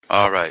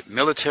Alright,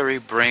 military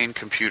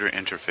brain-computer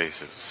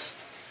interfaces.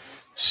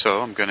 So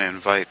I'm going to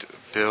invite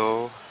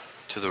Bill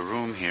to the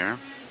room here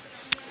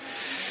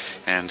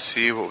and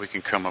see what we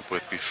can come up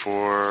with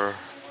before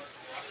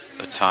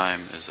the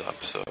time is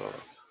up. So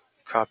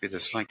copy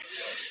this link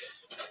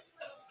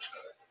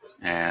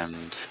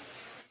and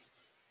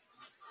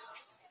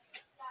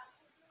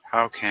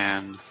how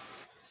can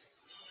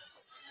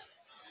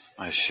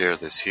I share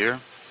this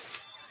here?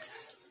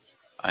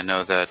 I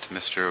know that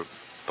Mr.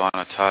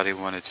 Bonatati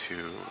wanted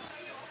to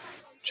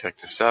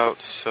check this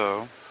out,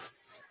 so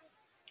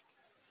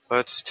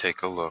let's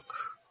take a look.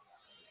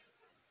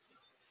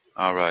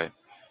 Alright,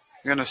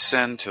 I'm going to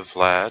send to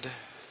Vlad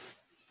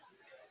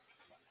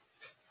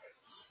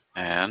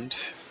and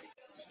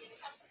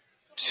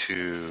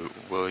to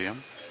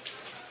William.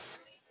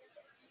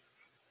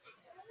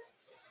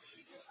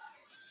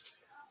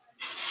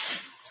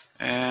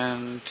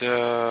 And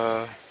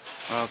I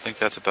think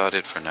that's about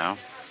it for now.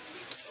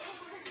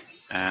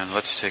 And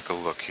let's take a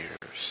look here.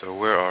 So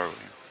where are we?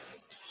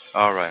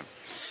 Alright.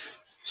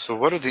 So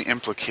what are the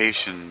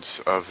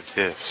implications of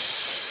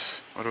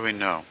this? What do we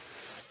know?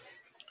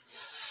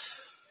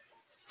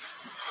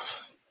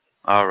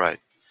 Alright.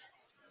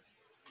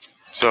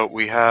 So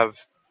we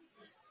have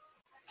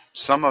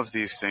some of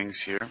these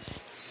things here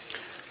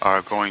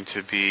are going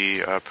to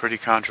be pretty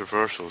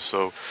controversial.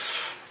 So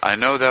I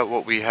know that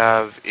what we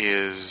have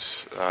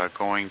is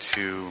going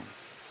to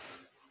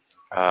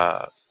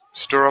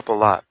stir up a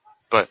lot.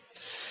 But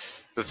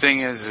the thing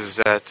is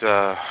that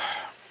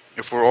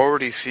if we're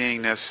already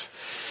seeing this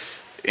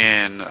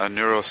in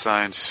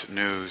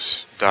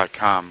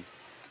neurosciencenews.com,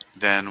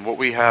 then what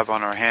we have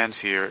on our hands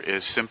here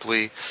is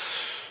simply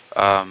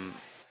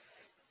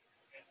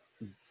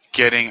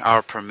getting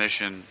our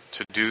permission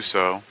to do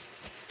so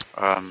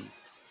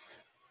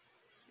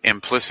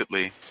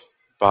implicitly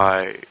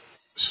by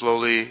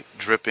slowly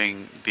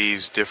dripping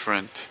these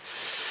different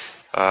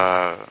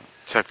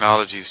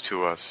technologies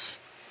to us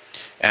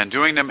and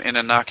doing them in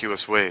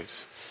innocuous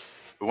ways.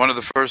 One of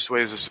the first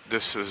ways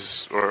this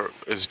is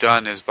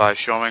done is by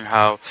showing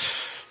how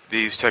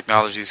these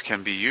technologies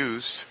can be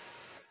used,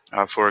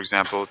 for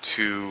example,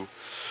 to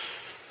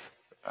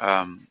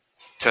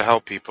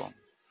help people.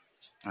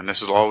 And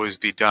this will always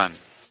be done.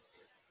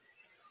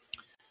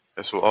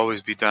 This will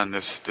always be done.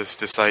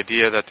 This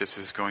idea that this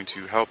is going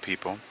to help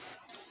people,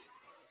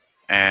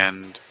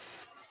 and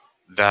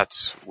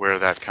that's where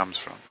that comes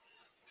from.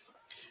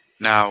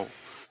 Now,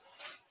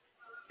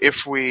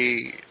 if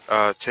we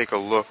take a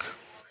look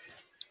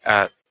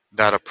at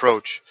that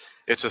approach,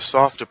 it's a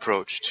soft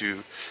approach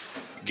to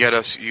get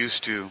us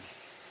used to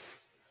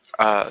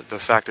the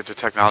fact that the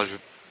technology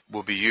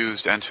will be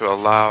used and to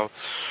allow,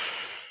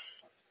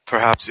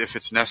 perhaps if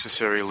it's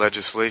necessary,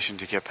 legislation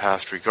to get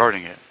passed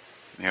regarding it.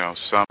 You know,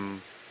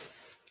 some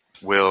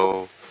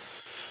will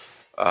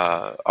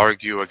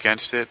argue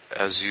against it.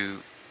 As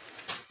you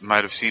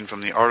might have seen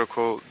from the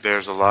article,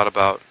 there's a lot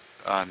about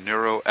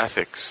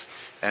neuroethics.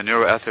 And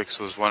neuroethics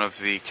was one of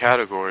the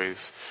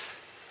categories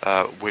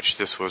which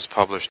this was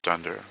published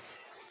under.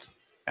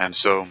 And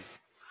so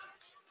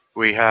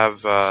we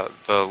have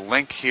the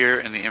link here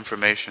in the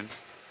information.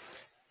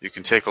 You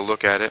can take a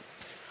look at it.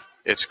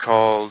 It's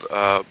called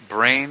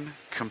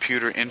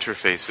Brain-Computer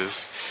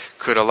Interfaces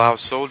Could Allow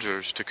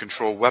Soldiers to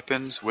Control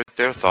Weapons with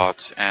Their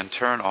Thoughts and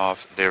Turn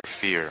Off Their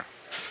Fear.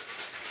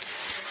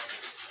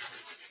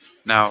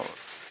 Now,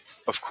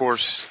 of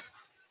course,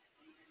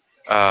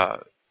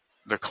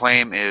 the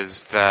claim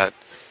is that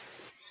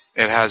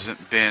it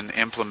hasn't been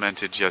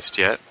implemented just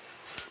yet,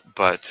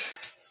 but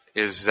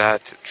is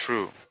that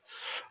true?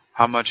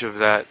 How much of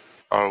that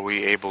are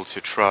we able to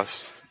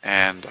trust,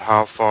 and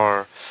how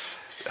far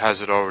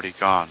has it already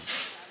gone?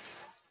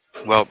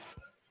 Well,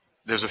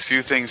 there's a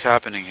few things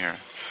happening here.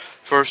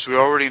 First, we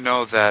already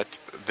know that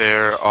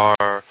there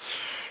are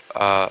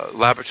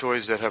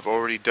laboratories that have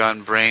already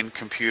done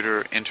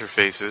brain-computer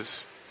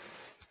interfaces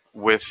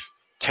with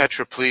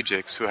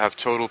tetraplegics who have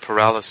total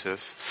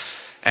paralysis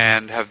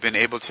and have been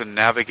able to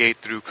navigate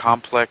through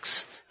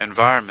complex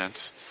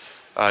environments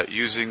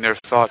using their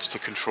thoughts to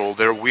control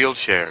their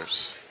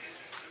wheelchairs.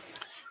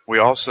 We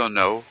also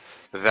know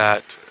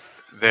that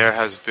there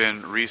has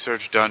been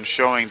research done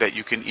showing that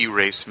you can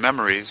erase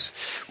memories,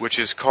 which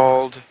is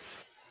called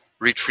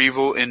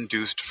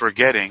retrieval-induced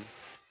forgetting,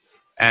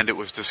 and it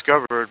was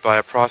discovered by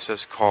a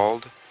process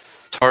called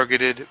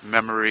targeted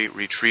memory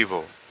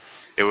retrieval.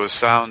 It was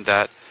found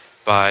that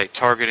by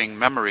targeting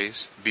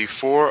memories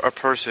before a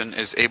person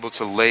is able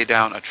to lay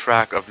down a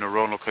track of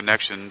neuronal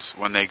connections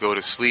when they go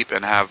to sleep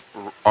and have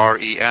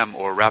REM,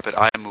 or rapid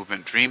eye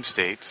movement dream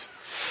states,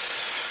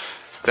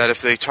 that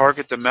if they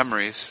target the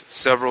memories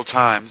several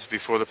times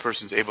before the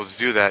person's able to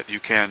do that, you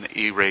can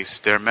erase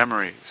their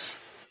memories.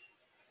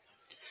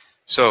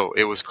 So,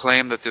 it was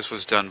claimed that this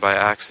was done by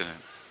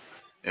accident.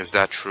 Is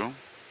that true?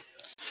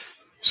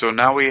 So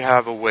now we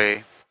have a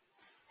way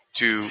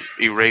to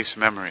erase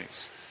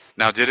memories.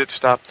 Now, did it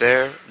stop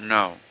there?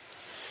 No.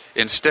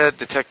 Instead,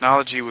 the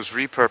technology was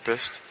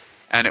repurposed,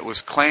 and it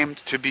was claimed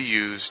to be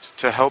used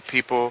to help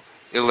people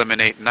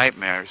eliminate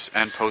nightmares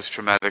and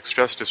post-traumatic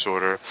stress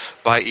disorder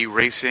by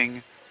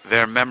erasing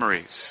their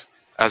memories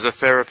as a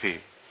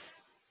therapy.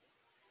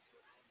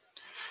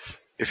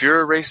 If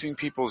you're erasing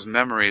people's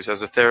memories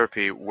as a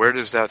therapy, where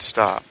does that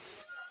stop?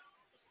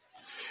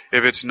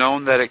 If it's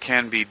known that it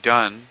can be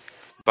done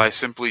by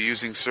simply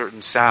using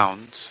certain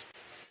sounds,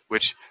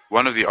 which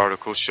one of the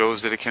articles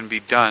shows that it can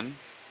be done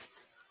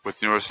with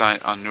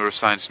neuroscience on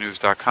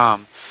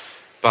neurosciencenews.com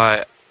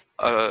by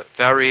a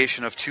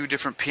variation of 2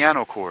 different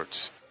piano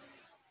chords.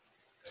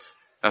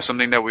 Now,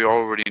 something that we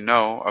already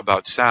know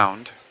about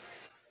sound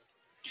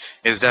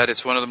is that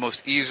it's one of the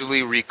most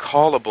easily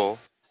recallable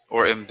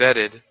or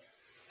embedded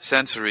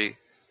sensory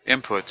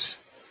inputs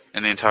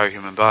in the entire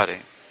human body.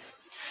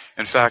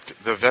 In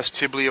fact, the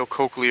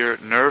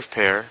vestibulocochlear nerve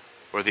pair,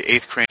 or the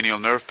 8th cranial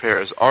nerve pair,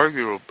 is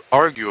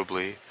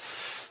arguably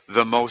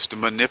the most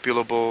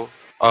manipulable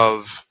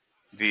of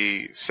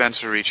the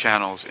sensory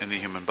channels in the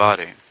human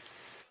body.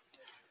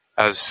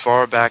 As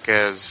far back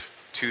as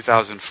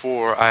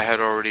 2004, I had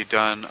already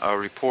done a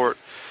report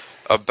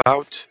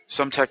about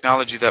some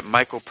technology that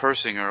Michael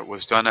Persinger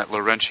was done at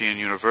Laurentian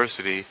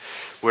University,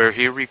 where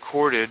he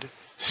recorded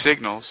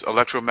signals,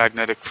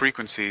 electromagnetic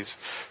frequencies,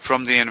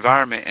 from the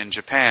environment in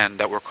Japan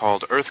that were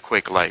called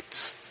earthquake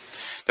lights,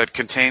 that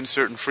contained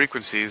certain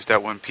frequencies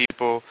that when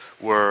people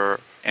were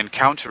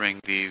encountering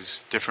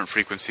these different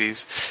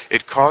frequencies,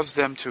 it caused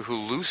them to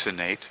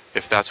hallucinate,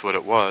 if that's what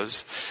it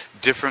was,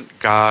 different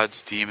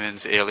gods,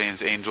 demons,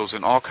 aliens, angels,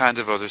 and all kinds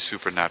of other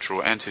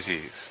supernatural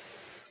entities.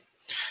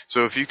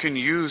 So if you can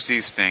use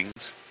these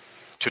things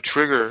to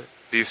trigger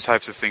these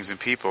types of things in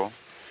people,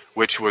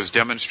 which was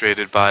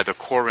demonstrated by the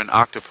Korin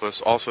octopus,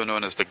 also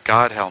known as the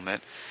God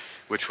helmet,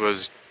 which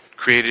was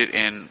created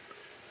in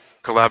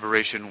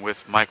collaboration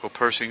with Michael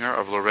Persinger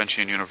of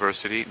Laurentian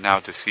University, now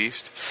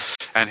deceased,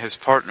 and his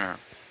partner,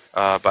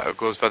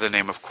 goes by the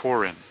name of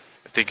Korin.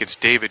 I think it's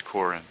David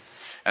Korin.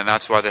 And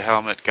that's why the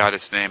helmet got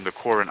its name, the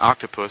Korin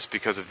octopus,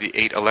 because of the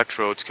 8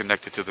 electrodes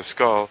connected to the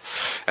skull.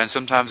 And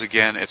sometimes,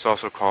 again, it's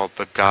also called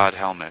the God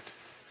helmet.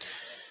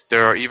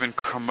 There are even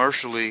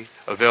commercially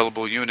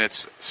available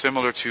units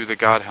similar to the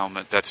God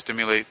helmet that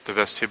stimulate the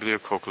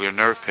vestibulocochlear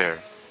nerve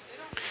pair.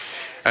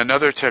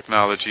 Another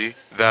technology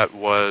that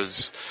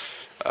was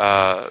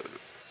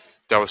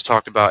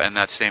talked about in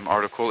that same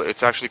article,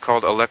 it's actually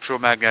called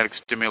electromagnetic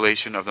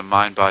stimulation of the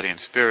mind, body,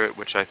 and spirit,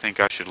 which I think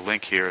I should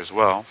link here as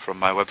well from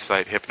my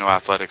website,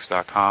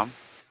 hypnoathletics.com.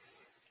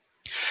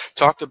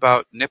 Talked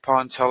about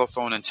Nippon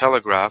Telephone and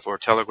Telegraph, or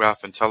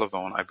Telegraph and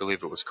Telephone, I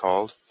believe it was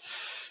called.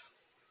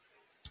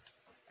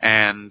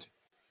 And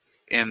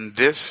in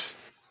this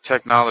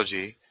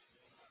technology,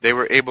 they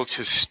were able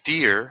to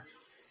steer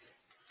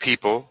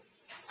people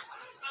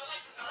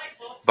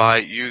by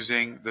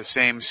using the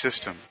same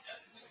system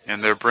in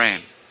their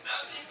brain.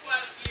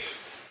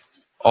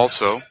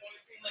 Also,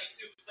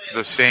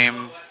 the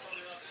same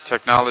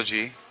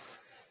technology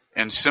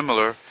and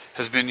similar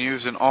has been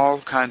used in all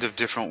kinds of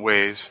different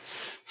ways,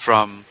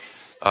 from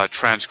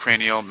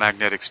transcranial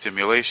magnetic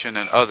stimulation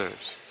and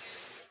others.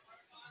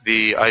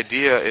 The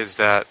idea is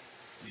that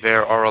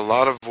there are a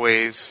lot of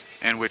ways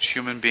in which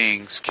human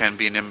beings can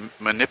be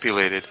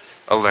manipulated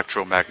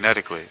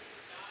electromagnetically.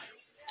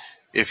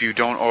 If you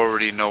don't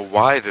already know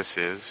why this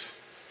is,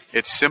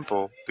 it's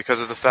simple because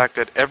of the fact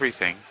that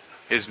everything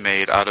is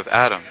made out of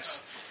atoms.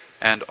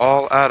 And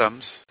all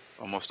atoms,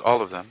 almost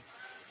all of them,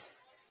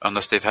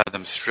 unless they've had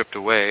them stripped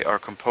away, are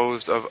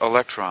composed of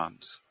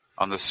electrons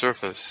on the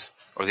surface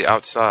or the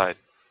outside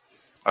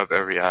of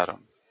every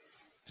atom.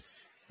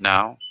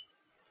 Now,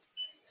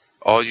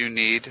 all you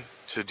need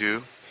to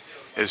do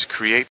is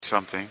create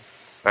something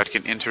that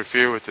can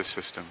interfere with the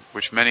system,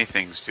 which many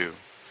things do.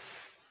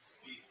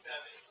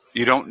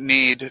 You don't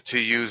need to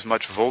use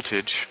much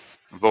voltage.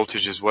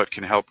 Voltage is what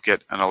can help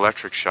get an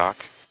electric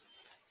shock.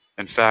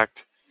 In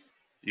fact,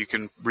 you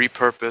can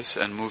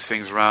repurpose and move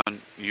things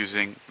around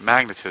using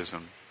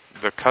magnetism,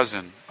 the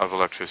cousin of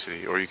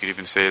electricity, or you could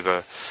even say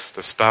the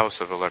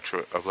spouse of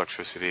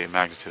electricity and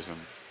magnetism.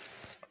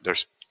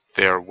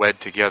 They are wed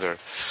together,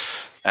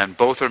 and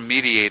both are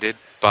mediated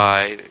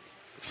by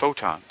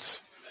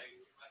photons.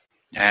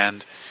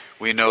 And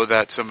we know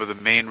that some of the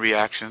main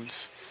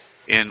reactions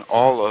in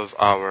all of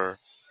our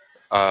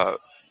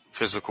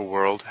physical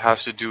world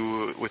has to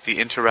do with the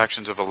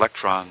interactions of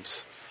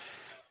electrons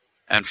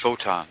and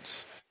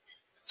photons.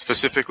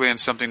 Specifically, in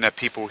something that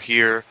people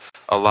hear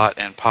a lot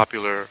in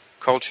popular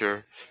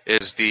culture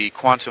is the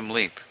quantum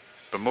leap.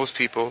 But most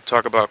people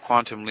talk about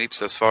quantum leaps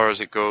as far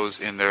as it goes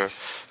in their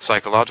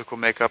psychological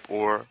makeup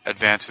or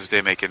advances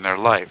they make in their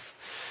life.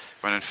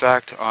 When in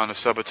fact, on a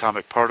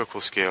subatomic particle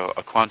scale,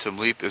 a quantum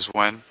leap is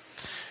when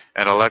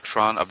an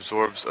electron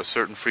absorbs a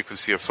certain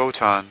frequency of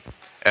photon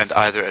and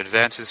either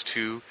advances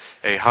to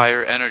a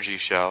higher energy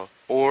shell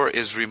or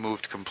is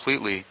removed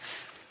completely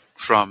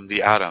from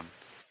the atom,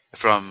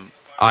 from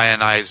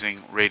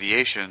ionizing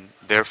radiation,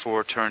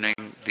 therefore turning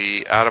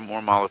the atom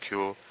or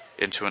molecule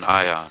into an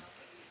ion.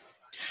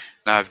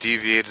 Now I've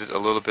deviated a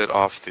little bit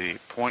off the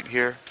point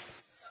here,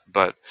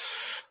 but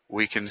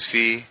we can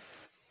see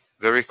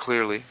very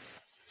clearly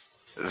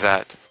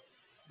that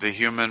the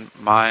human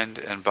mind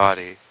and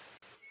body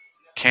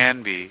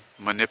can be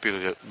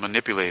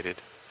manipulated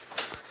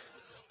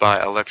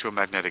by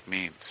electromagnetic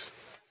means.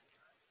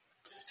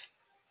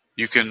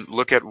 You can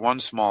look at one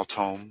small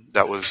tome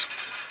that was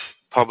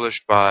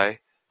published by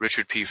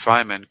Richard P.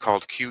 Feynman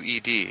called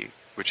QED,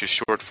 which is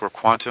short for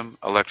Quantum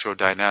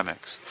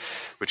Electrodynamics,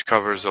 which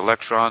covers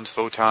electrons,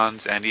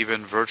 photons, and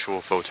even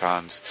virtual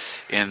photons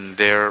in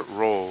their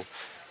role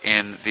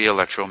in the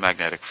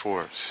electromagnetic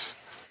force.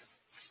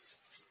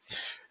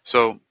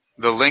 So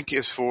the link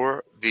is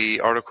for the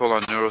article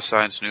on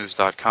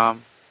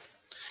neurosciencenews.com.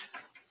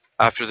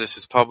 After this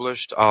is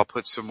published, I'll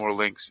put some more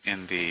links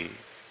in the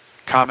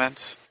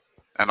comments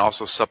and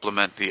also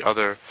supplement the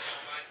other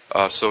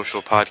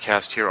social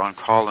podcast here on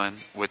Callin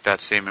with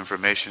that same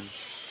information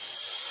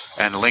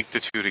and link the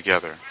two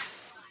together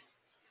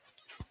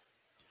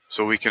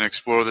so we can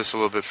explore this a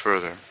little bit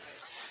further.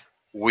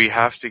 We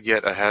have to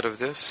get ahead of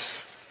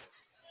this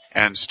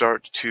and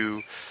start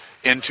to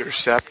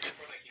intercept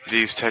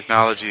these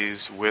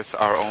technologies with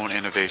our own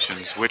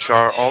innovations, which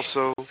are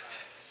also,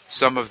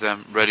 some of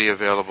them, ready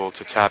available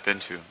to tap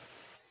into.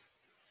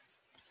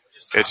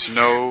 It's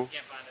no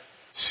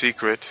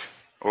secret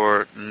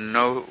or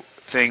no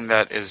thing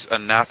that is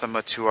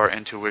anathema to our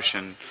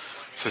intuition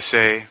to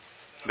say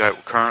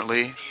that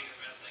currently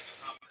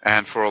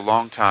and for a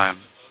long time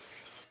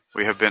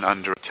we have been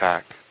under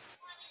attack.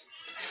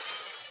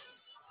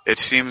 It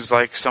seems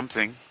like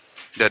something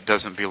that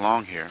doesn't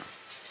belong here.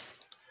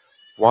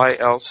 Why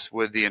else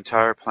would the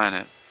entire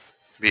planet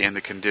be in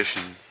the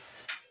condition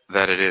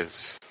that it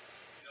is?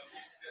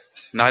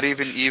 Not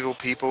even evil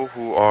people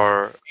who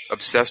are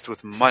obsessed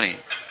with money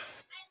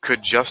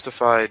could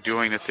justify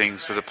doing the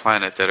things to the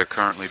planet that are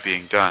currently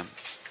being done.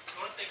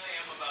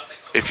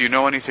 If you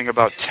know anything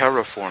about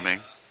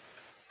terraforming,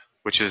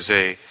 which is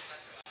a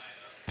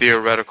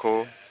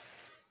theoretical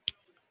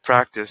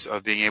practice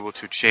of being able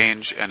to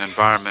change an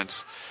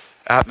environment's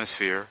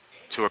atmosphere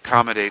to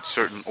accommodate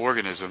certain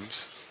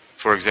organisms.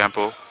 For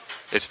example,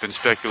 it's been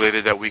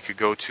speculated that we could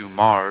go to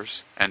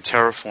Mars and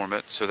terraform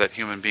it so that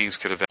human beings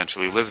could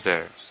eventually live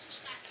there.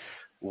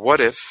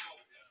 What if,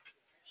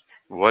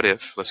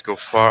 let's go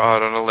far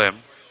out on a limb,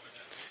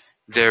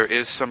 there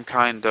is some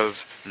kind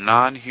of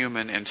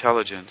non-human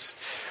intelligence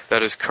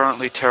that is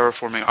currently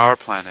terraforming our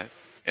planet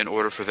in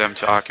order for them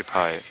to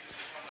occupy it.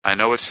 I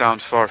know it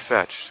sounds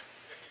far-fetched,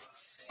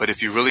 but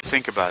if you really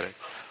think about it,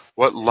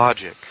 what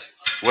logic,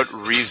 what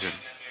reason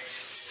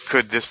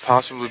could this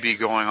possibly be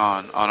going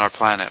on our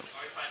planet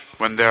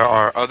when there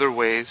are other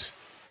ways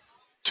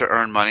to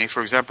earn money?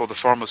 For example, the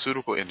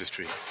pharmaceutical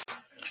industry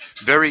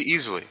very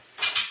easily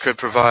could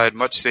provide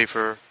much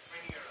safer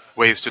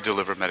ways to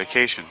deliver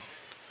medication.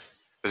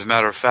 As a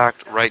matter of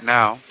fact, right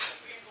now,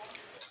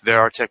 there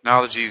are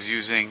technologies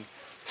using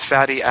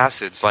fatty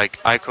acids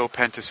like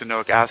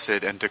icosapentaenoic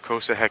acid and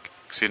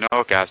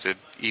docosahexaenoic acid,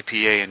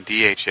 EPA and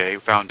DHA,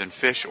 found in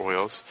fish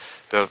oils,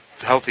 the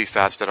healthy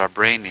fats that our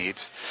brain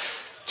needs,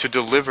 to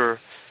deliver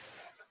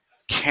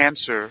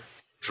cancer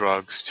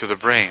drugs to the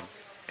brain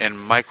in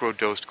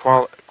microdosed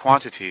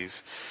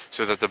quantities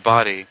so that the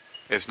body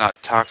is not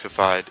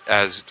toxified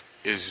as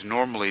is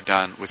normally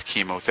done with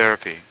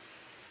chemotherapy.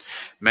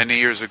 Many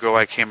years ago,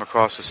 I came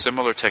across a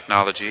similar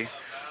technology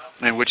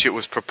in which it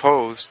was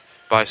proposed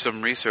by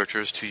some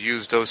researchers to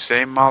use those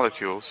same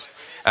molecules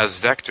as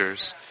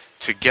vectors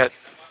to get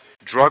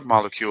drug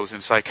molecules in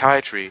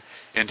psychiatry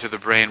into the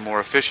brain more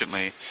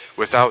efficiently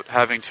without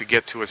having to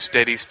get to a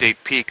steady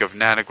state peak of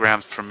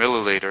nanograms per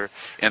milliliter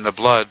in the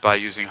blood by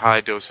using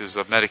high doses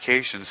of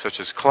medications such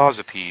as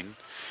clozapine,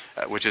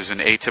 which is an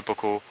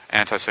atypical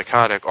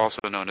antipsychotic also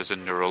known as a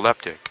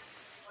neuroleptic.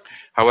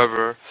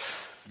 However,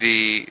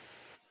 the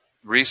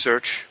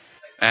research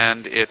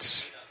and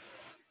its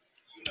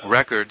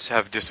records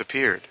have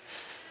disappeared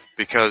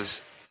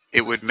because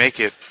it would make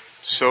it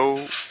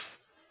so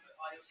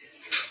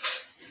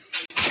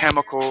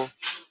chemical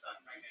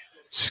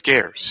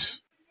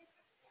scarce,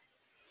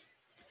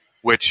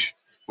 which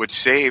would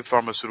save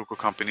pharmaceutical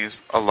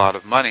companies a lot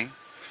of money.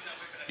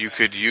 You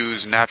could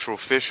use natural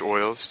fish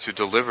oils to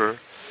deliver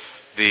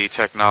the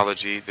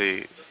technology,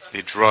 the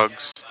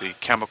drugs, the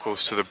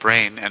chemicals to the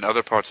brain and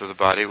other parts of the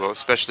body, well,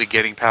 especially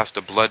getting past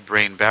the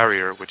blood-brain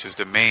barrier, which is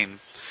the main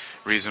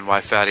reason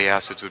why fatty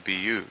acids would be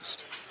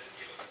used.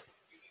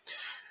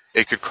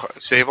 It could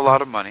save a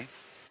lot of money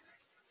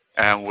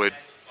and would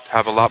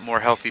have a lot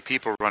more healthy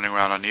people running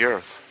around on the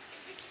earth.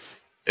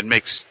 It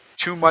makes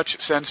too much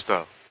sense,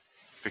 though,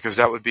 because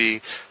that would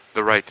be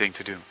the right thing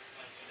to do.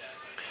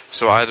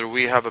 So either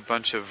we have a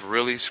bunch of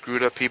really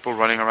screwed up people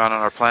running around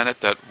on our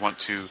planet that want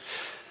to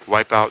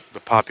wipe out the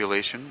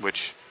population,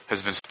 which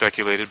has been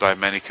speculated by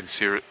many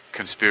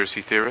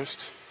conspiracy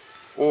theorists,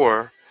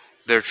 or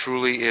there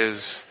truly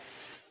is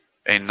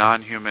a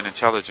non-human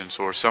intelligence,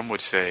 or some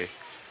would say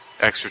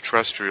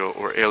extraterrestrial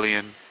or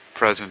alien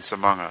presence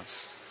among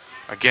us.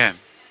 Again,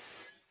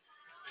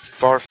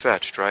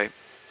 far-fetched, right?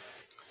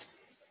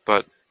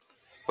 But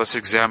let's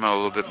examine a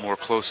little bit more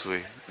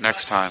closely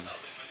next time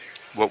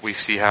what we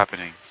see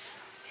happening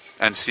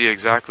and see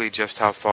exactly just how far